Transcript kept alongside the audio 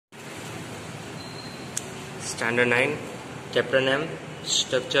Standard 9, chapter name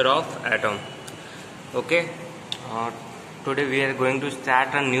Structure of Atom. Okay, today we are going to start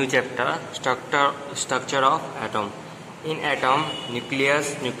a new chapter, Structure of Atom. In atom,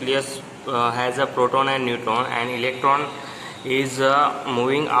 nucleus has a proton and neutron, and electron is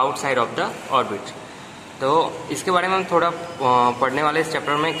moving outside of the orbit. तो इसके बारे में हम थोड़ा पढ़ने वाले इस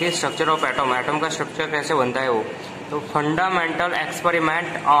chapter में कि स्ट्रक्चर ऑफ एटम, एटम का स्ट्रक्चर कैसे बनता है वो। तो fundamental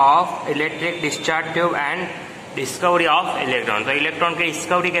experiment of electric discharge tube and discovery of electron. तो इलेक्ट्रॉन की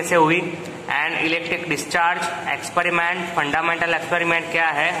डिस्कवरी कैसे हुई and electric discharge experiment, fundamental experiment क्या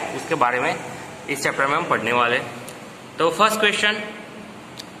है, उसके बारे में इस चैप्टर में हम पढ़ने वाले। तो first question,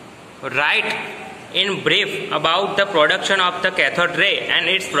 right in brief about the production of the cathode ray and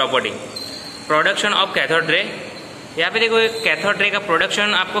it's property. Production of cathode ray, यहाँ पे देखो कैथोड रे का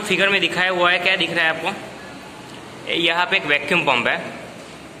प्रोडक्शन आपको फिगर में दिखाया हुआ है। क्या दिख रहा है आपको? यहाँ पे एक वैक्यूम पंप है,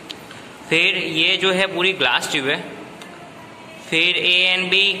 फिर ये जो है पूरी ग्लास ट्यूब है, फिर ए एंड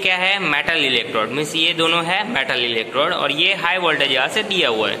बी क्या है, मेटल इलेक्ट्रोड, मीन्स ये दोनों है मेटल इलेक्ट्रोड, और ये हाई वोल्टेज यहाँ से दिया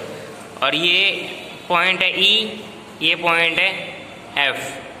हुआ है, और ये पॉइंट है ई, ये पॉइंट है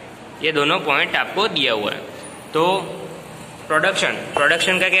एफ, ये दोनों पॉइंट आपको दिया हुआ है। तो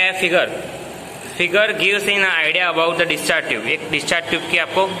प्रोडक्शन का क्या है, figure gives in idea about the discharge tube. एक डिस्चार्ज ट्यूब की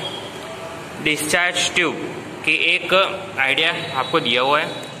आपको डिस्चार्ज ट्यूब की एक आइडिया आपको दिया हुआ है।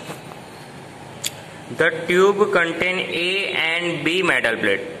 The tube contain A and B metal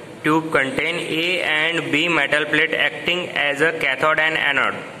plate. Tube contain A and B metal plate acting as a cathode and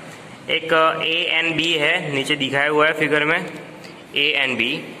anode. एक ए एंड बी है, नीचे दिखाया हुआ है फिगर में, ए एंड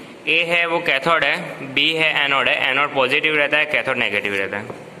बी। ए है वो कैथोड है, बी है एनोड है। एनोड पॉजिटिव रहता है, कैथोड नेगेटिव रहता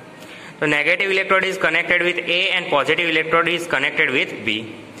है। तो negative electrode is connected with A and positive electrode is connected with B.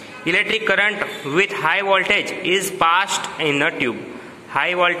 Electric current with high voltage is passed in the tube.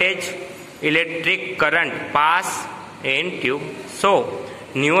 High voltage electric current pass in tube. So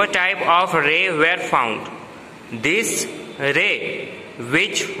newer type of ray were found. This ray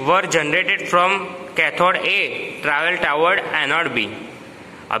which were generated from cathode A travel toward anode B.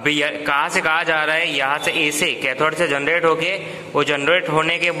 अभी कहाँ से कहाँ जा रहा है, यहाँ से ए से कैथोड से जनरेट होके, वो जनरेट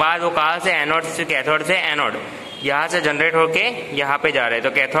होने के बाद वो कहाँ से, एनोड से, कैथोड से एनोड, यहाँ से जनरेट होके यहाँ पे जा रहे हैं,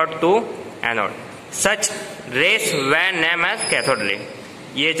 तो cathode to anode. Such race van name as cathode ray.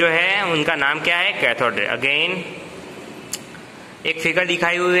 ये जो है उनका नाम क्या है, कैथोड रे। अगेन एक फिगर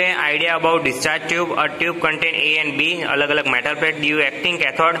दिखाई हुई है, idea about discharge tube. A tube contain A and B, अलग अलग metal plate due acting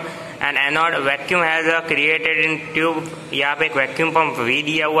cathode and anode. Vacuum has created in tube. यहाँ पे एक वैक्यूम पंप वी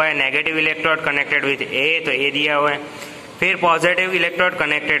दिया हुआ है। नेगेटिव इलेक्ट्रोड कनेक्टेड विथ ए, तो ए दिया हुआ है। फिर positive electrode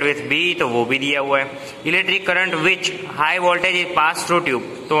connected with B, तो वो भी दिया हुआ है। Electric current which high voltage is pass through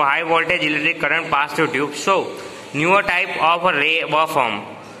tube. तो high voltage electric current pass through tube. So newer type of ray were formed.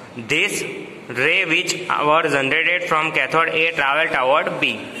 This ray which were generated from cathode A travel toward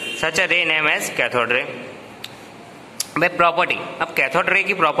B. Such a ray name as cathode ray. भाई property, अब cathode ray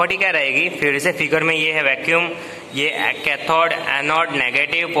की property क्या रहेगी? फिर से figure में ये है वैक्यूम, ये कैथोड, एनोड,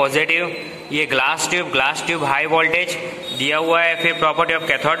 नेगेटिव, पॉजिटिव, ये ग्लास ट्यूब हाई वोल्टेज दिया हुआ है। फिर प्रॉपर्टी ऑफ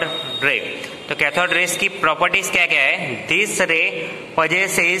कैथोड रे। तो कैथोड रेस की प्रॉपर्टीज क्या क्या है? दिस रे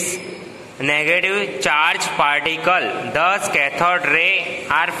possesses negative charge particle, thus cathode ray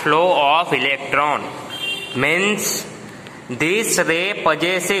are flow of electron. Means this ray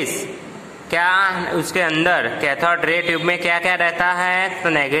possesses, क्या उसके अंदर कैथोड रे ट्यूब में क्या क्या रहता है? तो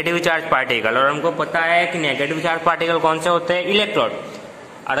नेगेटिव चार्ज पार्टिकल, और हमको पता है कि नेगेटिव चार्ज पार्टिकल कौन से होते हैं, इलेक्ट्रॉन।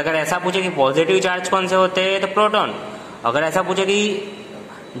 और अगर ऐसा पूछे कि पॉजिटिव चार्ज कौन से होते हैं, तो प्रोटॉन। अगर ऐसा पूछे कि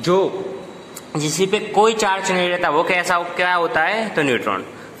जो जिस पे कोई चार्ज नहीं रहता वो क्या होता है, तो न्यूट्रॉन।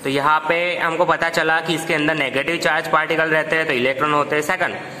 तो यहाँ पे हमको पता चला कि इसके अंदर नेगेटिव चार्ज पार्टिकल रहते हैं, तो इलेक्ट्रॉन होते हैं।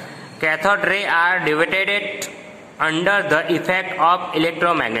 Second, cathode ray are divided under the effect of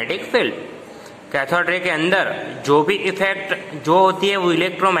electromagnetic field. Cathode ray के अंदर जो भी इफेक्ट जो होती है वो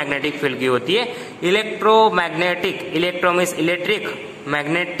इलेक्ट्रोमैग्नेटिक फील्ड की होती है। Electromagnetic, electro means electric,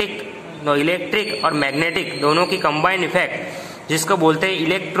 magnetic, no electric और मैग्नेटिक दोनों की कंबाइंड इफेक्ट जिसको बोलते हैं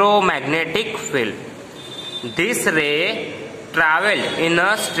इलेक्ट्रोमैग्नेटिक फील्ड। दिस रे travel in a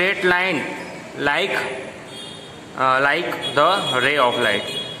straight line like the ray of light।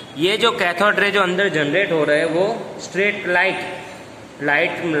 ये जो कैथोड रे जो अंदर जनरेट हो रहा है वो स्ट्रेट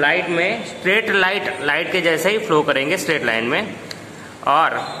लाइट में स्ट्रेट लाइट के जैसे ही फ्लो करेंगे स्ट्रेट लाइन में,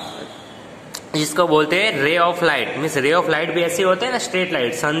 और जिसको बोलते हैं ray of light. Means ray of light भी ऐसे होते हैं ना, स्ट्रेट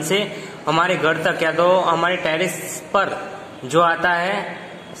लाइट सन से हमारे घर तक या तो हमारे टेरेस पर जो आता है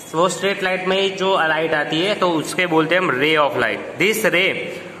वो स्ट्रेट लाइट में ही जो लाइट आती है, तो उसके बोलते हैं हम रे ऑफ लाइट। दिस रे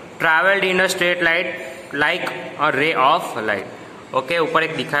travelled in a straight light like a ray of light. Okay, ऊपर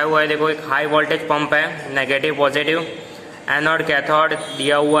एक दिखाया हुआ है, देखो एक हाई वोल्टेज पंप है, नेगेटिव पॉजिटिव, एनोड कैथोड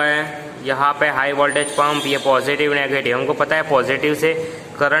दिया हुआ है, यहाँ पे हाई वोल्टेज पंप, ये पॉजिटिव नेगेटिव। हमको पता है पॉजिटिव से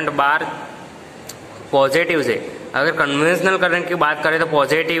करंट बार, पॉजिटिव से अगर कन्वेंशनल करंट की बात करें तो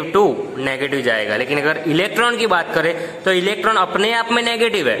पॉजिटिव टू नेगेटिव जाएगा, लेकिन अगर इलेक्ट्रॉन की बात करें तो इलेक्ट्रॉन अपने आप में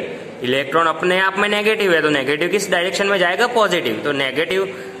नेगेटिव है, इलेक्ट्रॉन अपने आप में नेगेटिव है, तो नेगेटिव किस डायरेक्शन में जाएगा? पॉजिटिव। तो नेगेटिव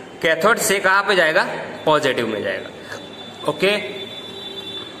कैथोड से कहाँ पे जाएगा? पॉजिटिव में जाएगा। ओके,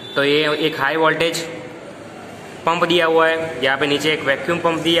 तो ये एक हाई वोल्टेज पंप दिया हुआ है, यहाँ पे नीचे एक वैक्यूम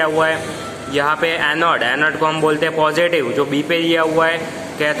पंप दिया हुआ है, यहाँ पे एनोड, एनोड को हम बोलते हैं पॉजिटिव जो बी पे दिया हुआ है,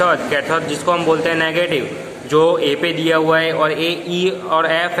 कैथोड, कैथोड जिसको हम बोलते हैं नेगेटिव जो ए पे दिया हुआ है, और ए, ई और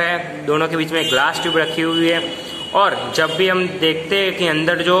एफ है, दोनों के बीच में ग्लास ट्यूब रखी हुई है। और जब भी हम देखते हैं कि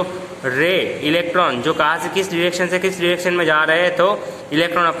अंदर जो रे इलेक्ट्रॉन जो कहाँ से किस डायरेक्शन में जा रहे हैं, तो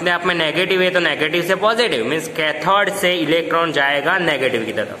इलेक्ट्रॉन अपने आप में नेगेटिव है, तो नेगेटिव से पॉजिटिव मीन्स कैथोड से इलेक्ट्रॉन जाएगा नेगेटिव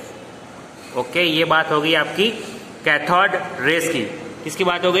की तरफ। ओके, ये बात होगी आपकी कैथोड रेस की। किसकी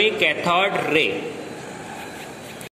बात हो गई? Cathode ray.